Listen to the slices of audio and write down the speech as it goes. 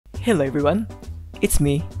Hello everyone, it's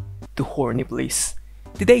me, the horny police.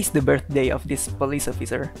 Today is the birthday of this police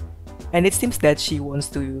officer, and it seems that she wants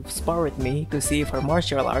to spar with me to see if her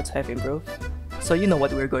martial arts have improved. So you know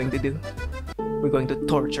what we're going to do. We're going to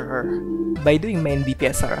torture her by doing main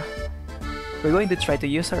DPS Sara. We're going to try to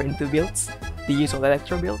use her in two builds, the usual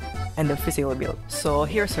electro build and the physical build. So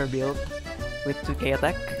here's her build with 2k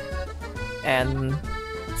attack and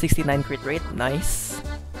 69 crit rate, nice,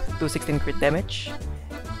 216 crit damage,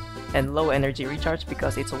 and low energy recharge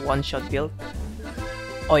because it's a one-shot build.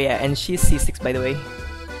 Oh yeah, and she's C6 by the way.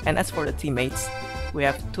 And as for the teammates, we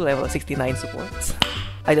have two level 69 supports.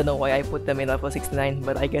 I don't know why I put them in level 69,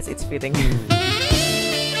 but I guess it's fitting.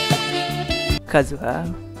 Kazuha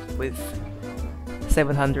with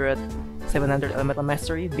 700 elemental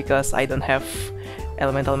mastery because I don't have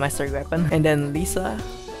elemental mastery weapon. And then Lisa,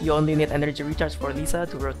 you only need energy recharge for Lisa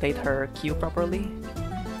to rotate her Q properly.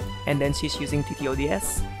 And then she's using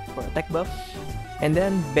TTODS for attack buff. And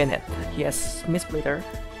then Bennett, he has Missplitter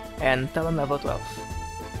and Talon level 12.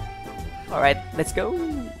 Alright, let's go!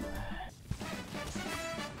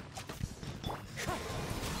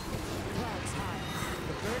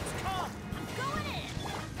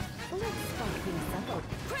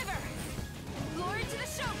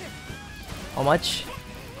 How much?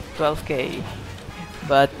 12k.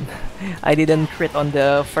 But I didn't crit on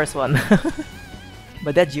the first one.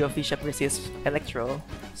 But that GOV shop resists electro,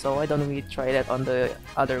 so why don't we try that on the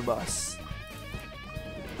other boss?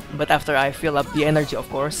 But after I fill up the energy, of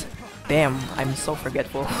course. Damn, I'm so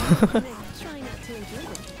forgetful.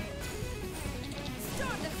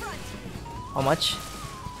 How much?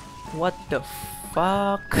 What the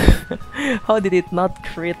fuck? How did it not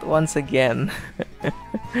crit once again?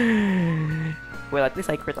 Well, at least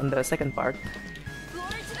I crit on the second part.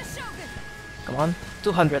 Come on,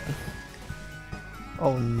 200.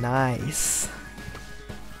 Oh, nice.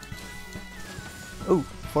 Oh,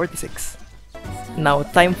 46. Now,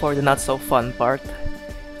 time for the not so fun part,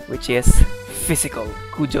 which is physical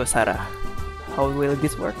KUJOU Sara. How will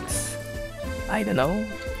this work? I don't know.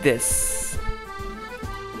 This.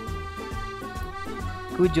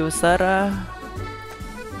 KUJOU Sara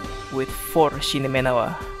with 4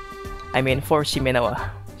 Shimenawa.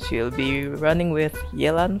 She'll be running with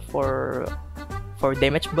Yelan for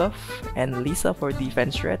damage buff, and Lisa for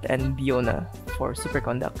defense threat, and Diona for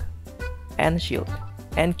superconduct, and shield,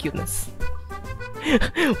 and cuteness.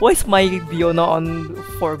 Why is my Diona on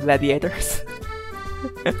 4 gladiators?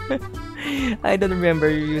 I don't remember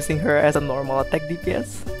using her as a normal attack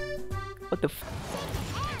DPS. What the f?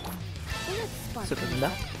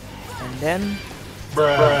 Superconduct, and then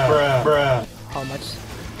bruh. How much?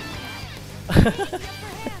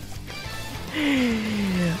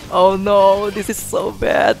 Oh no, this is so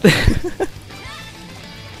bad.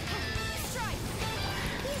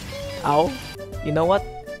 Ow. You know what?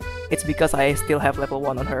 It's because I still have level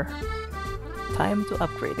 1 on her. Time to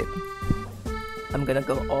upgrade it. I'm gonna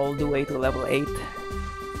go all the way to level 8.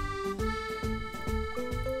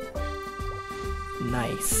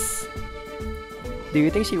 Nice. Do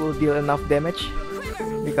you think she will deal enough damage?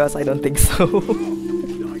 Because I don't think so.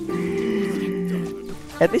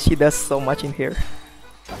 At least she does so much in here.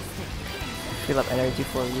 Fill up energy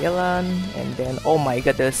for Yelan, and then oh my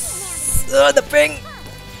god, the ping!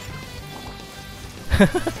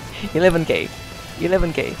 11k.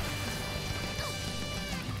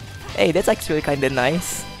 Hey, that's actually kinda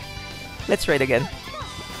nice. Let's try it again.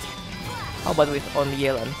 How about with only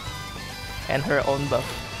Yelan and her own buff?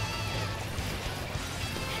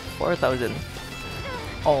 4,000.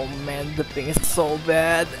 Oh man, the ping is so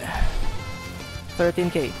bad.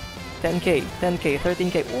 13k, 10k, 10k,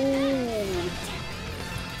 13k, ooh,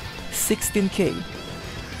 16k.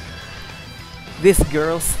 This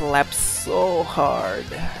girl slaps so hard.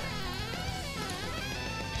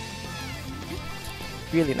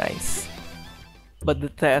 Really nice. But the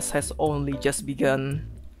test has only just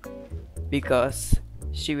begun because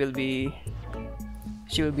she will be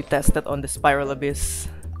tested on the Spiral Abyss.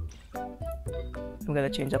 I'm gonna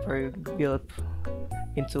change up her build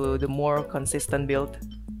into the more consistent build.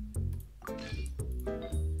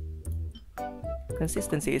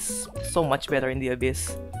 Consistency is so much better in the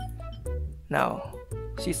Abyss. Now,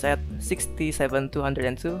 she's at 67,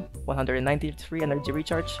 202, 193 energy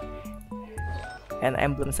recharge, and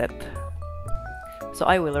emblem set. So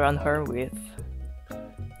I will run her with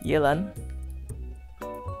Yelan,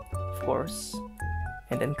 of course,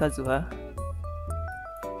 and then Kazuha,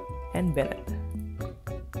 and Bennett.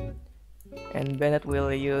 And Bennett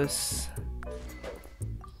will use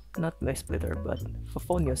not Missplitter but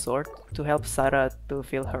Fofonio Sword to help Sara to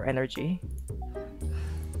fill her energy.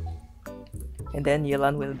 And then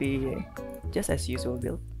Yelan will be just as usual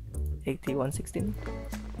build, 8116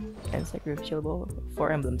 and Sacrificial Bow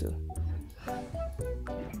for Emblem 2.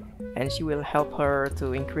 And she will help her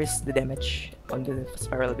to increase the damage on the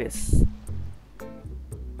Spiral Abyss.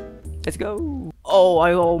 Let's go! Oh,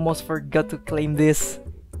 I almost forgot to claim this.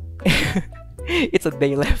 It's a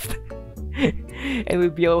day left. It will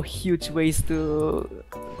be a huge waste to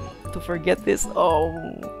forget this. Oh,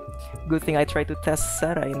 good thing I tried to test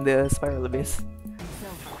Sara in the Spiral Abyss.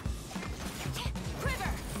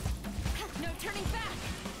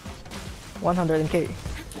 100k.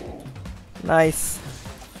 Nice.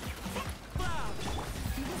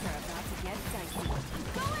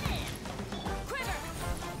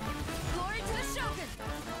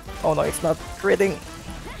 Oh no, it's not critting.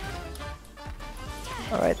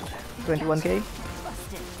 Alright, 21k.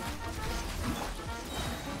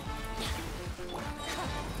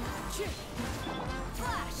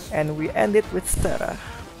 And we end it with Sara.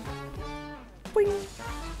 Boing.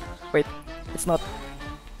 Wait, it's not.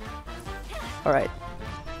 Alright,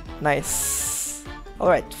 nice.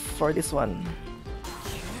 Alright, for this one.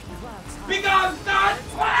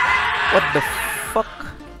 What the fuck?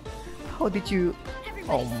 How did you...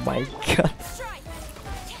 Oh my god.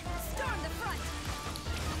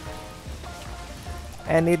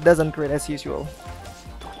 And it doesn't crit as usual.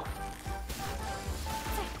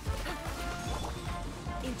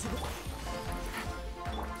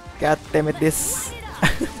 God damn it, this.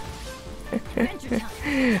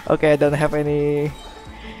 Okay, I don't have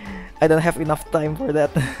enough time for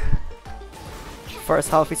that. First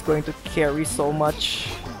half is going to carry so much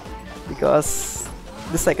because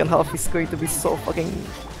the second half is going to be so fucking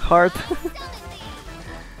hard.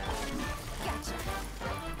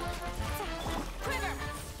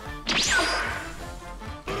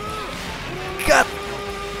 God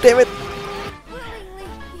damn it!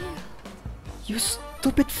 You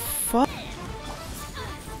stupid fuck!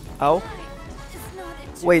 Ow.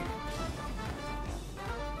 Wait.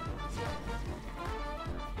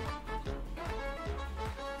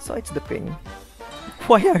 So it's the ping.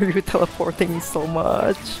 Why are you teleporting so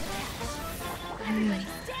much?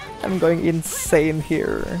 I'm going insane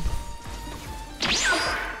here.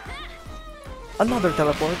 Another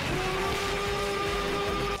teleport.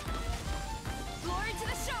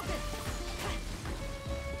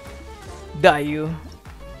 Die you.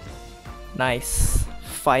 Nice.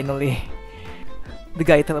 Finally. The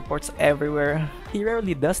guy teleports everywhere. He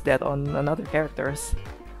rarely does that on another characters.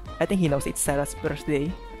 I think he knows it's Sara's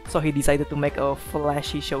birthday, so he decided to make a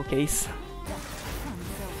flashy showcase.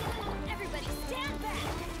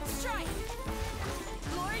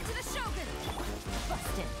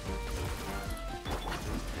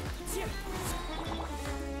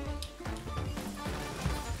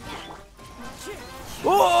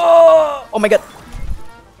 Oh, oh my god!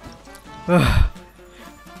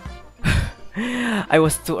 I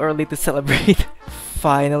was too early to celebrate.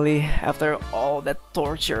 Finally, after all that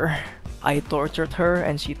torture, I tortured her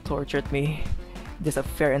and she tortured me. Just a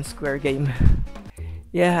fair and square game.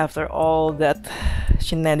 Yeah, after all that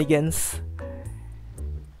shenanigans,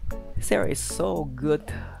 Sara is so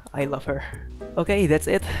good. I love her. Okay, that's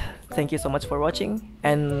it. Thank you so much for watching,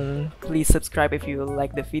 and please subscribe if you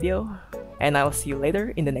like the video, and I'll see you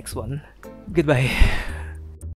later in the next one. Goodbye.